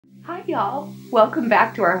Hi y'all, welcome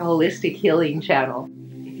back to our holistic healing channel.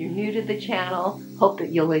 If you're new to the channel, hope that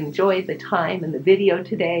you'll enjoy the time and the video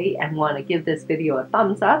today and want to give this video a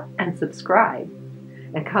thumbs up and subscribe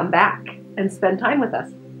and come back and spend time with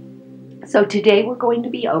us. So today we're going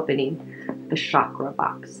to be opening the Chakra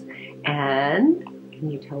Box. And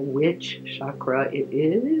can you tell which chakra it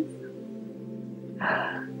is?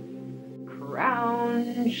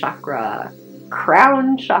 Crown Chakra.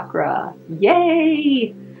 Crown Chakra.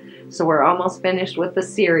 Yay! So we're almost finished with the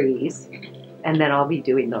series, and then I'll be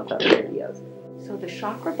doing those other videos. So the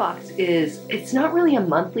Chakra Box it's not really a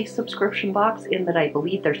monthly subscription box in that I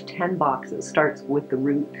believe there's 10 boxes. Starts with the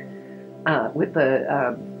root, with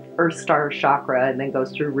the Earth Star Chakra, and then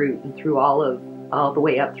goes through root and through all the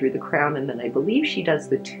way up through the crown, and then I believe she does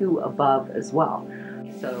the 2 above as well.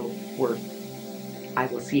 So I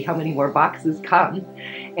will see how many more boxes come.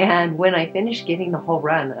 And when I finish getting the whole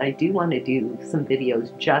run, I do want to do some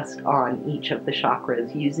videos just on each of the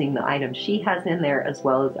chakras using the items she has in there as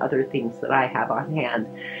well as other things that I have on hand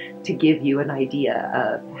to give you an idea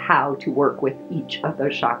of how to work with each of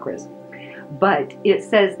those chakras. But it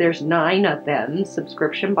says there's 9 of them,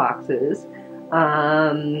 subscription boxes.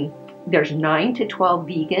 There's 9 to 12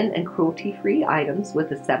 vegan and cruelty-free items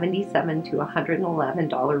with a $77 to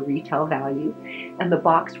 $111 retail value, and the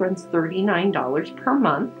box runs $39 per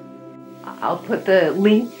month. I'll put the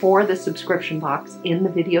link for the subscription box in the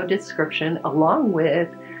video description, along with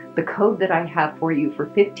the code that I have for you for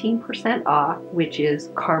 15% off, which is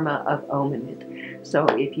Karma of Omanit. So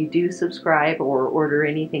if you do subscribe or order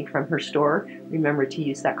anything from her store, remember to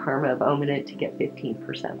use that Karma of Omanit to get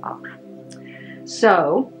 15% off.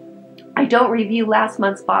 So I don't review last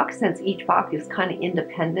month's box since each box is kind of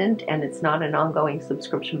independent and it's not an ongoing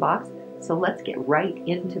subscription box. So let's get right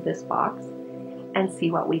into this box and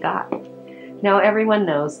see what we got. Now everyone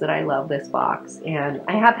knows that I love this box, and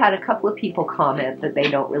I have had a couple of people comment that they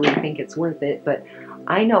don't really think it's worth it, but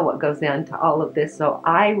I know what goes into all of this, so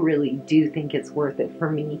I really do think it's worth it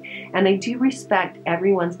for me. And I do respect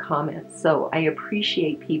everyone's comments, so I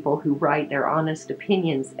appreciate people who write their honest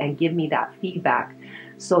opinions and give me that feedback,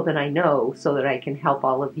 so that I know, so that I can help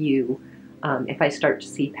all of you if I start to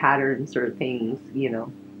see patterns or things, you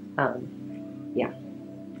know. Yeah.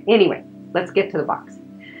 Anyway, let's get to the box.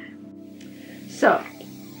 So,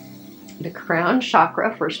 the Crown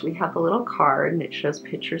Chakra, first we have the little card, and it shows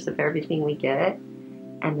pictures of everything we get.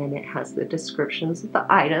 And then it has the descriptions of the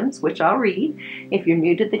items, which I'll read. If you're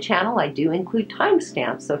new to the channel, I do include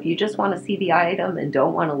timestamps. So if you just want to see the item and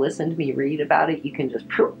don't want to listen to me read about it, you can just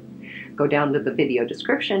go down to the video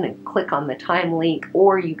description and click on the time link,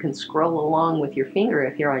 or you can scroll along with your finger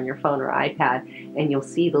if you're on your phone or iPad, and you'll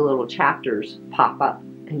see the little chapters pop up,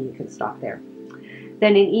 and you can stop there.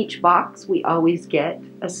 Then in each box, we always get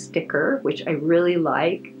a sticker, which I really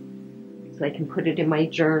like, so I can put it in my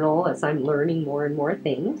journal as I'm learning more and more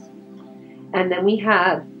things. And then we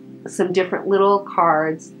have some different little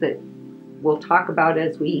cards that we'll talk about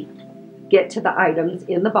as we get to the items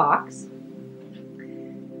in the box.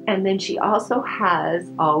 And then she also has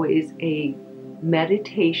always a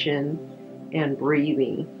meditation and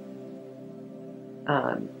breathing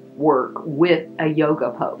work with a yoga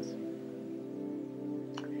pose.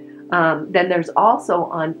 Then there's also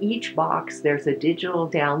on each box, there's a digital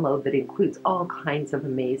download that includes all kinds of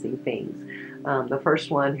amazing things. The first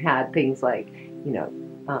one had things like, you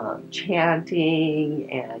know,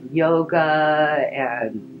 chanting and yoga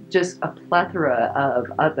and just a plethora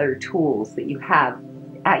of other tools that you have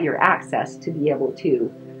at your access to be able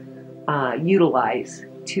to utilize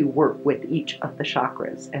to work with each of the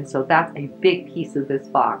chakras. And so that's a big piece of this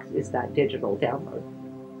box, is that digital download.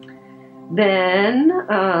 Then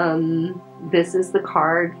this is the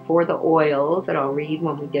card for the oil that I'll read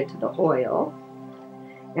when we get to the oil.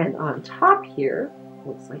 And on top here,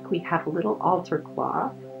 looks like we have a little altar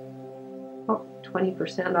cloth. Oh,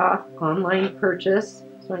 20% off online purchase.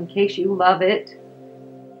 So in case you love it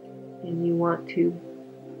and you want to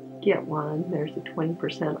get one, there's a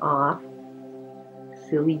 20% off.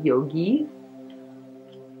 Silly Yogi.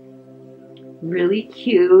 Really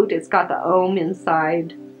cute. It's got the Om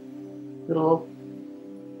inside. Little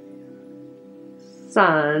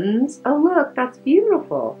suns. Oh look, that's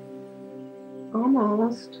beautiful.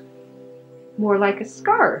 Almost more like a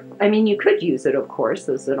scarf. I mean, you could use it, of course,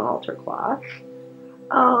 as an altar cloth.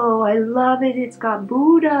 Oh, I love it. It's got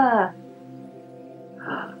Buddha.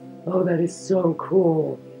 Oh, that is so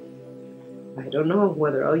cool. I don't know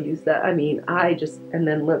whether I'll use that. I mean, and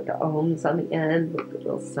then look, the Oms on the end with the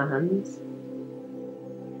little suns.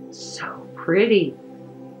 So pretty.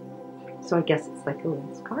 So I guess it's like a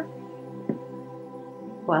little scarf.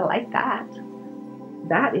 Well, I like that.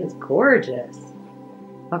 That is gorgeous.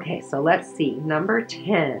 Okay, so let's see. Number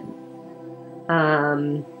 10.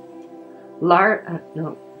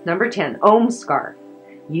 Number 10, Om Scarf.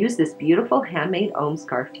 Use this beautiful handmade Om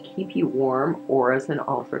Scarf to keep you warm, auras, and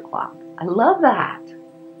altar clock. I love that.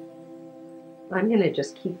 I'm going to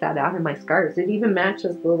just keep that out in my scarves. It even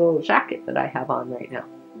matches the little jacket that I have on right now,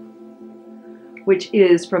 which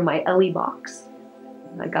is from my Ellie box.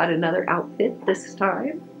 I got another outfit this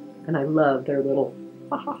time, and I love their little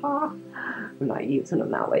ha. I'm not using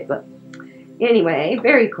them that way, but anyway,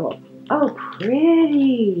 very cool. Oh,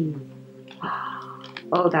 pretty.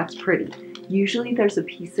 Oh, that's pretty. Usually there's a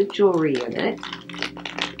piece of jewelry in it.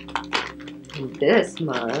 And this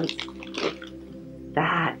month,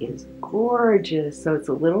 that is gorgeous. So it's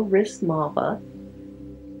a little wrist malva,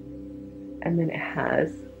 and then it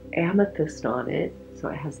has amethyst on it. So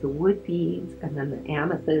it has the wood beads, and then the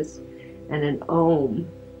amethyst, and an Om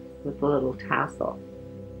with a little tassel.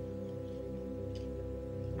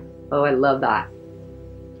 Oh, I love that.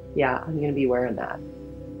 Yeah, I'm going to be wearing that.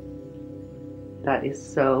 That is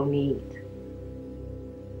so neat.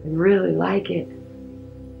 I really like it.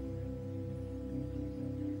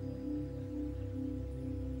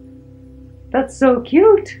 That's so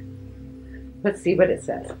cute. Let's see what it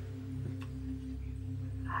says.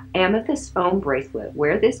 Amethyst OM Bracelet.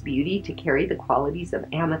 Wear this beauty to carry the qualities of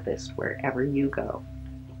amethyst wherever you go.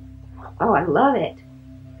 Oh, I love it.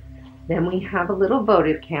 Then we have a little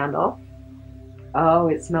votive candle. Oh,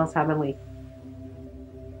 it smells heavenly.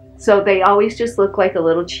 So they always just look like a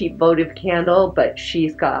little cheap votive candle, but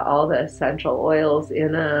she's got all the essential oils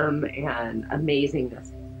in them and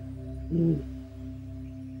amazingness.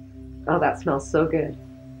 Oh, that smells so good.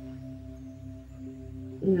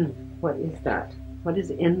 What is that? What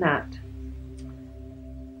is in that?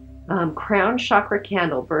 Crown Chakra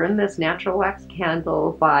Candle. Burn this natural wax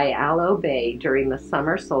candle by Aloe Bay during the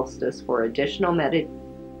summer solstice for additional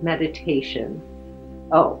meditation.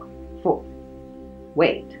 Oh,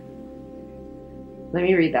 wait. Let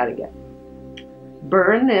me read that again.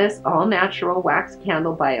 Burn this all-natural wax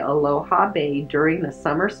candle by Aloha Bay during the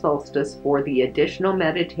summer solstice for the additional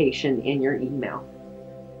meditation in your email.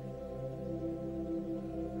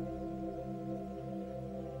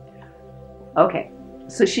 Okay,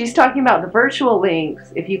 so she's talking about the virtual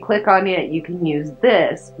links. If you click on it, you can use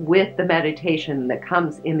this with the meditation that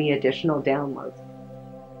comes in the additional downloads.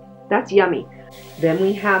 That's yummy. Then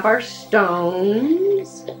we have our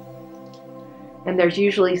stones. And there's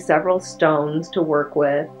usually several stones to work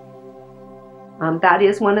with. That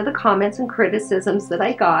is one of the comments and criticisms that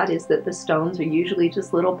I got, is that the stones are usually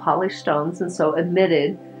just little polished stones, and so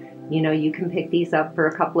admitted, you know, you can pick these up for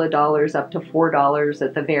a couple of dollars, up to $4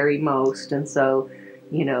 at the very most, and so,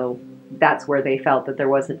 you know, that's where they felt that there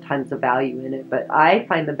wasn't tons of value in it. But I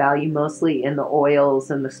find the value mostly in the oils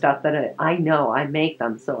and the stuff that I know I make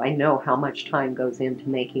them, so I know how much time goes into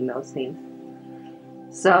making those things.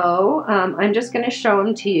 So I'm just going to show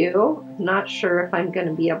them to you. Not sure if I'm going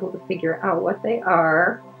to be able to figure out what they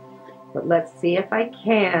are, but let's see if I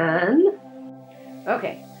can.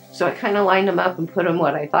 Okay, so I kind of lined them up and put them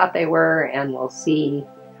what I thought they were, and we'll see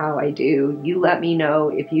how I do. You let me know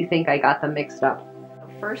if you think I got them mixed up.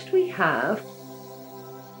 First we have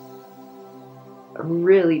a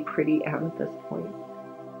really pretty amethyst point.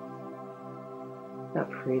 Isn't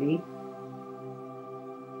that pretty?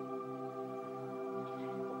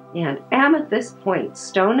 And amethyst point,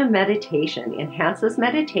 stone of meditation, enhances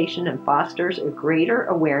meditation and fosters a greater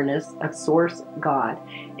awareness of Source God.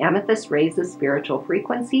 Amethyst raises spiritual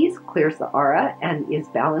frequencies, clears the aura, and is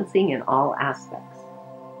balancing in all aspects.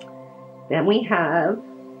 Then we have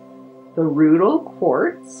the Rudal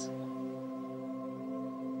Quartz.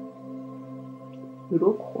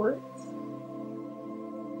 Rudal Quartz.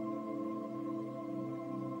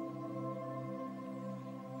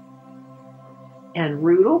 And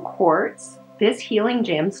Rudal Quartz, this healing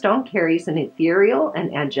gemstone carries an ethereal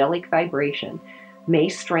and angelic vibration, may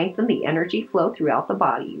strengthen the energy flow throughout the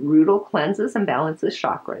body. Rudal cleanses and balances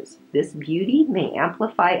chakras. This beauty may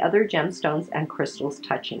amplify other gemstones and crystals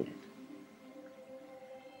touching it.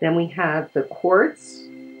 Then we have the quartz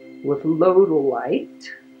with lodolite.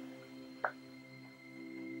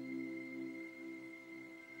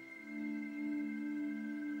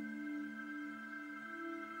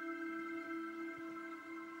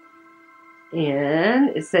 And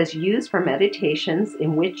it says, use for meditations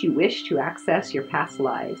in which you wish to access your past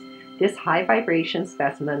lives. This high vibration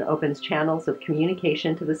specimen opens channels of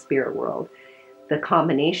communication to the spirit world. The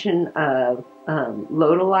combination of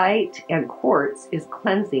lodolite and quartz is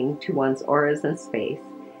cleansing to one's auras and space.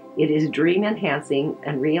 It is dream enhancing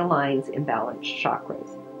and realigns imbalanced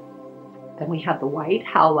chakras. Then we have the white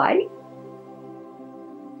howlite.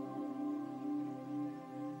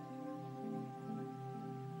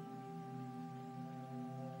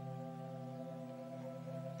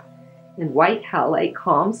 And white howlite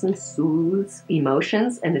calms and soothes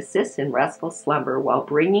emotions and assists in restful slumber while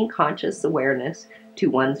bringing conscious awareness to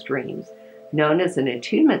one's dreams. Known as an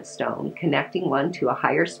attunement stone, connecting one to a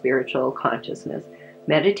higher spiritual consciousness,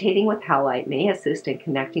 meditating with howlite may assist in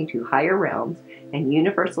connecting to higher realms and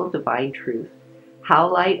universal divine truth.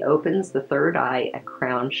 Howlite opens the third eye and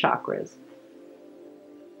crown chakras.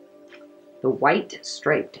 The white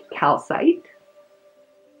striped calcite.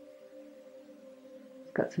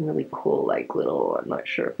 Got some really cool, like little, I'm not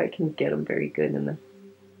sure if I can get them very good in the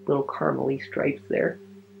little caramely stripes there.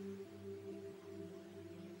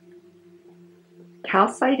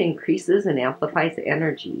 Calcite increases and amplifies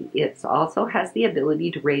energy. It also has the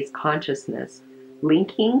ability to raise consciousness,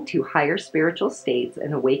 linking to higher spiritual states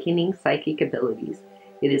and awakening psychic abilities.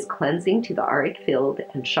 It is cleansing to the auric field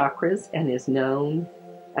and chakras and is known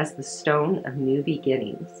as the stone of new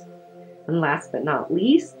beginnings. And last but not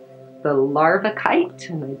least, the larvacite,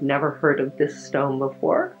 and I've never heard of this stone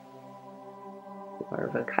before.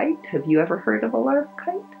 Larvacite, have you ever heard of a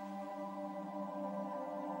larvacite?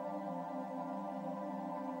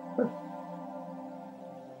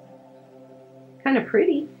 Kind of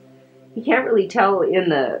pretty. You can't really tell in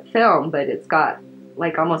the film, but it's got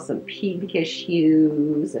like almost some pinkish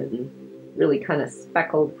hues and really kind of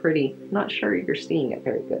speckled pretty. Not sure you're seeing it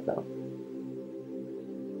very good though.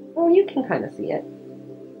 Well, you can kind of see it.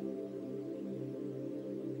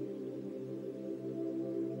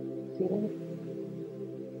 See that?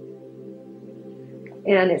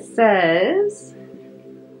 And it says,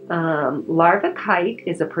 larvacite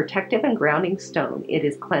is a protective and grounding stone. It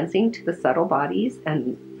is cleansing to the subtle bodies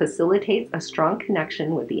and facilitates a strong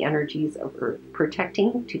connection with the energies of Earth,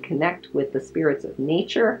 protecting to connect with the spirits of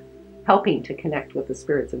nature, helping to connect with the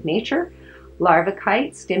spirits of nature.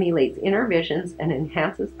 Larvacite stimulates inner visions and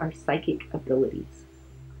enhances our psychic abilities.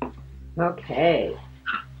 Okay,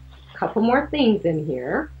 a couple more things in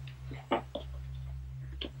here.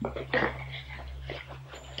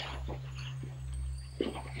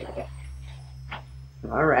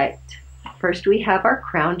 All right, first we have our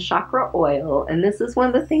crown chakra oil, and this is one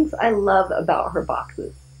of the things I love about her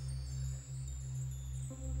boxes.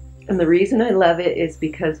 And the reason I love it is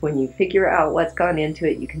because when you figure out what's gone into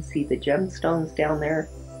it, you can see the gemstones down there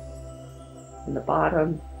in the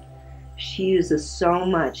bottom. She uses so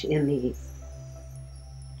much in these.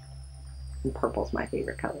 And purple's my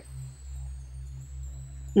favorite color.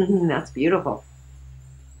 That's beautiful.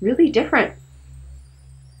 Really different.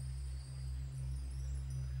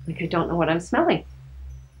 Like I don't know what I'm smelling,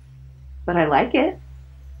 but I like it.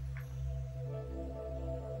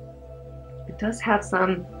 It does have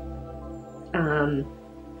some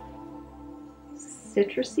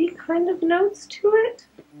citrusy kind of notes to it.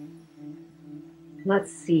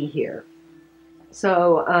 Let's see here.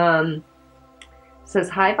 So it says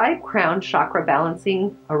high vibe crown chakra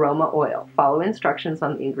balancing aroma oil. Follow instructions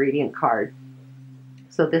on the ingredient card.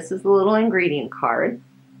 So this is the little ingredient card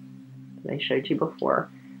that I showed you before.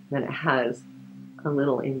 Then it has a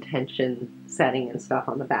little intention setting and stuff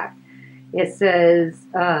on the back. It says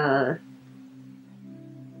jojoba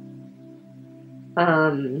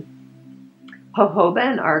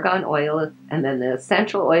and argan oil, and then the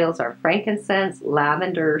essential oils are frankincense,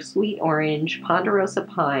 lavender, sweet orange, ponderosa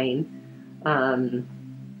pine,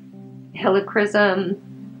 helichrysum.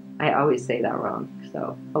 I always say that wrong,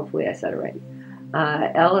 so hopefully I said it right.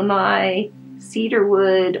 Elemi,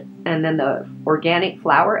 cedarwood, and then the organic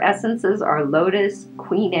flower essences are lotus,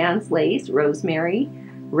 Queen Anne's lace, rosemary,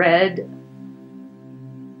 red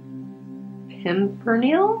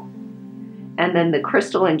pimpernel, and then the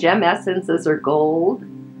crystal and gem essences are gold,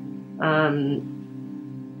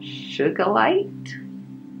 sugarlight,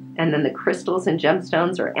 and then the crystals and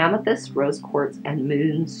gemstones are amethyst, rose quartz, and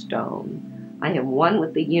moonstone. I am one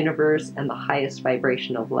with the universe and the highest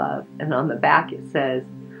vibration of love. And on the back it says,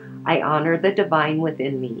 I honor the divine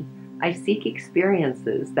within me. I seek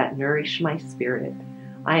experiences that nourish my spirit.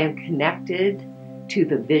 I am connected to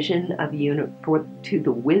the vision of to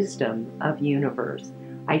the wisdom of universe.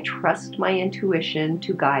 I trust my intuition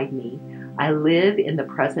to guide me. I live in the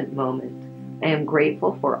present moment. I am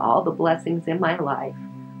grateful for all the blessings in my life.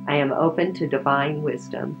 I am open to divine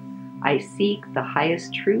wisdom. I seek the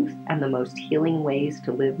highest truth and the most healing ways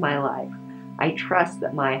to live my life. I trust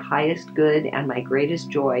that my highest good and my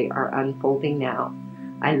greatest joy are unfolding now.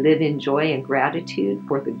 I live in joy and gratitude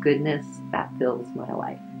for the goodness that fills my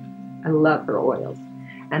life. I love her oils.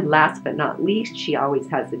 And last but not least, she always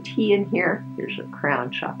has a tea in here. Here's her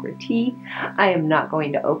crown chakra tea. I am not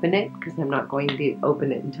going to open it because I'm not going to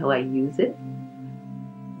open it until I use it.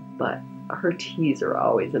 But her teas are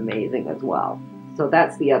always amazing as well. So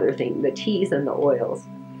that's the other thing, the teas and the oils.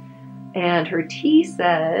 And her tea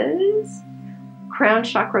says, Crown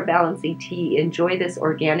Chakra Balancing Tea. Enjoy this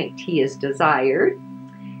organic tea as desired.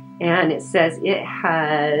 And it says it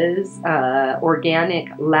has organic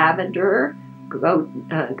lavender,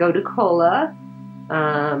 gotu-kola,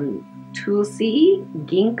 tulsi,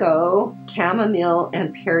 ginkgo, chamomile,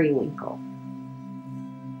 and periwinkle.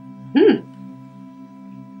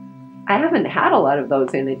 I haven't had a lot of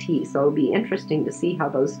those in a tea, so it'll be interesting to see how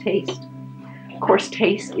those taste. Of course,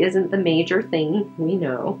 taste isn't the major thing, we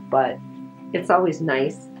know, but it's always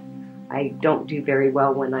nice. I don't do very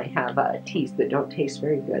well when I have teas that don't taste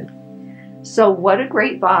very good. So what a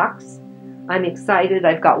great box. I'm excited.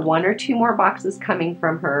 I've got 1 or 2 more boxes coming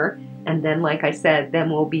from her. And then, like I said, then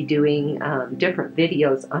we'll be doing different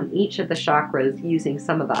videos on each of the chakras using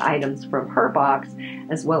some of the items from her box,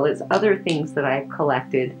 as well as other things that I've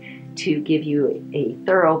collected to give you a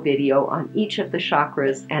thorough video on each of the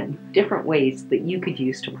chakras and different ways that you could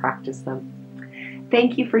use to practice them.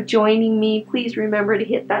 Thank you for joining me. Please remember to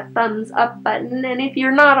hit that thumbs up button. And if you're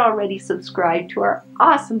not already subscribed to our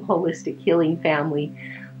awesome holistic healing family,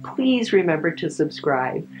 please remember to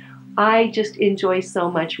subscribe. I just enjoy so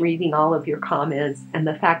much reading all of your comments and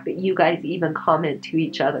the fact that you guys even comment to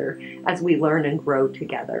each other as we learn and grow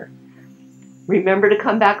together. Remember to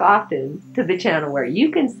come back often to the channel where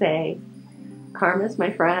you can say, Karma's my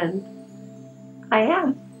friend. I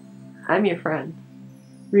am. I'm your friend.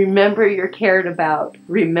 Remember you're cared about.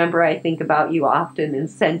 Remember I think about you often and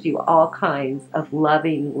send you all kinds of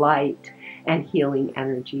loving light and healing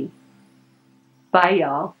energy. Bye,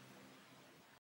 y'all.